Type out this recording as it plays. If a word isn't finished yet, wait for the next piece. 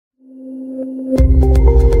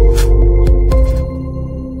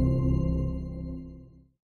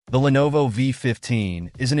The Lenovo V15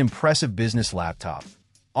 is an impressive business laptop,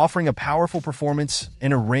 offering a powerful performance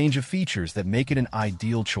and a range of features that make it an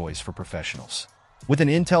ideal choice for professionals. With an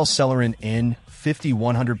Intel Celeron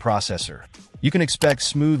N5100 processor, you can expect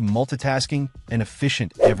smooth multitasking and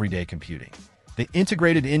efficient everyday computing. The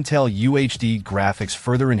integrated Intel UHD graphics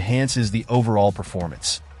further enhances the overall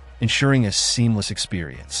performance, ensuring a seamless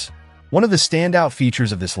experience. One of the standout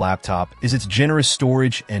features of this laptop is its generous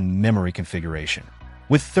storage and memory configuration.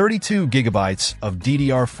 With 32 gigabytes of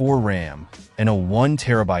DDR4 RAM and a 1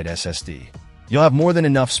 terabyte SSD, you'll have more than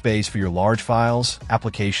enough space for your large files,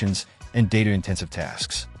 applications, and data-intensive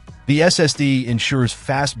tasks. The SSD ensures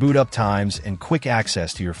fast boot-up times and quick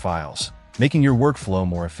access to your files, making your workflow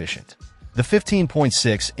more efficient. The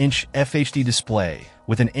 15.6-inch FHD display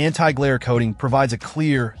with an anti-glare coating provides a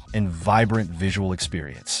clear and vibrant visual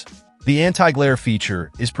experience. The anti-glare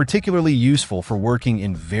feature is particularly useful for working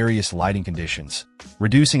in various lighting conditions,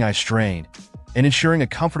 reducing eye strain and ensuring a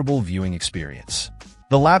comfortable viewing experience.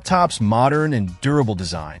 The laptop's modern and durable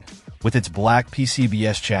design, with its black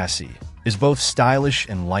PCBs chassis, is both stylish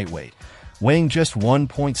and lightweight, weighing just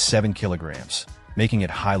 1.7 kilograms, making it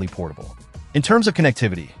highly portable. In terms of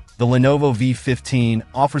connectivity, the Lenovo V15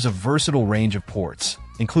 offers a versatile range of ports,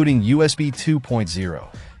 including USB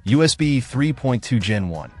 2.0, USB 3.2 Gen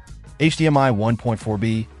 1, HDMI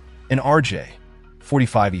 1.4b, and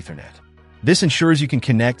RJ45 Ethernet. This ensures you can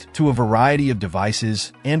connect to a variety of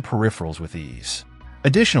devices and peripherals with ease.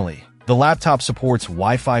 Additionally, the laptop supports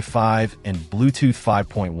Wi-Fi 5 and Bluetooth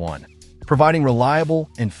 5.1, providing reliable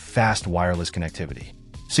and fast wireless connectivity.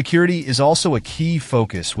 Security is also a key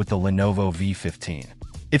focus with the Lenovo V15.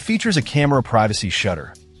 It features a camera privacy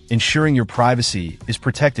shutter, ensuring your privacy is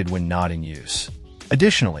protected when not in use.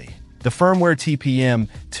 Additionally, the firmware TPM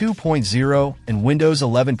 2.0 and Windows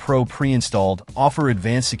 11 Pro pre-installed offer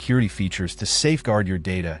advanced security features to safeguard your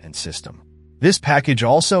data and system. This package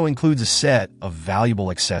also includes a set of valuable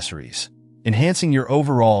accessories, enhancing your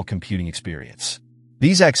overall computing experience.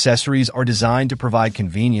 These accessories are designed to provide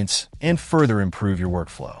convenience and further improve your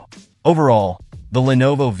workflow. Overall, the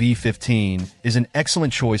Lenovo V15 is an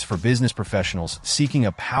excellent choice for business professionals seeking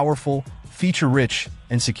a powerful, feature-rich,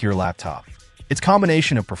 and secure laptop. Its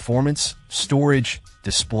combination of performance, storage,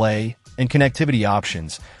 display, and connectivity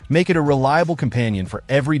options make it a reliable companion for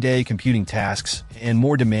everyday computing tasks and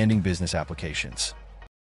more demanding business applications.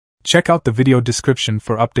 Check out the video description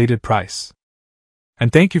for updated price.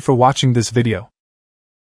 And thank you for watching this video.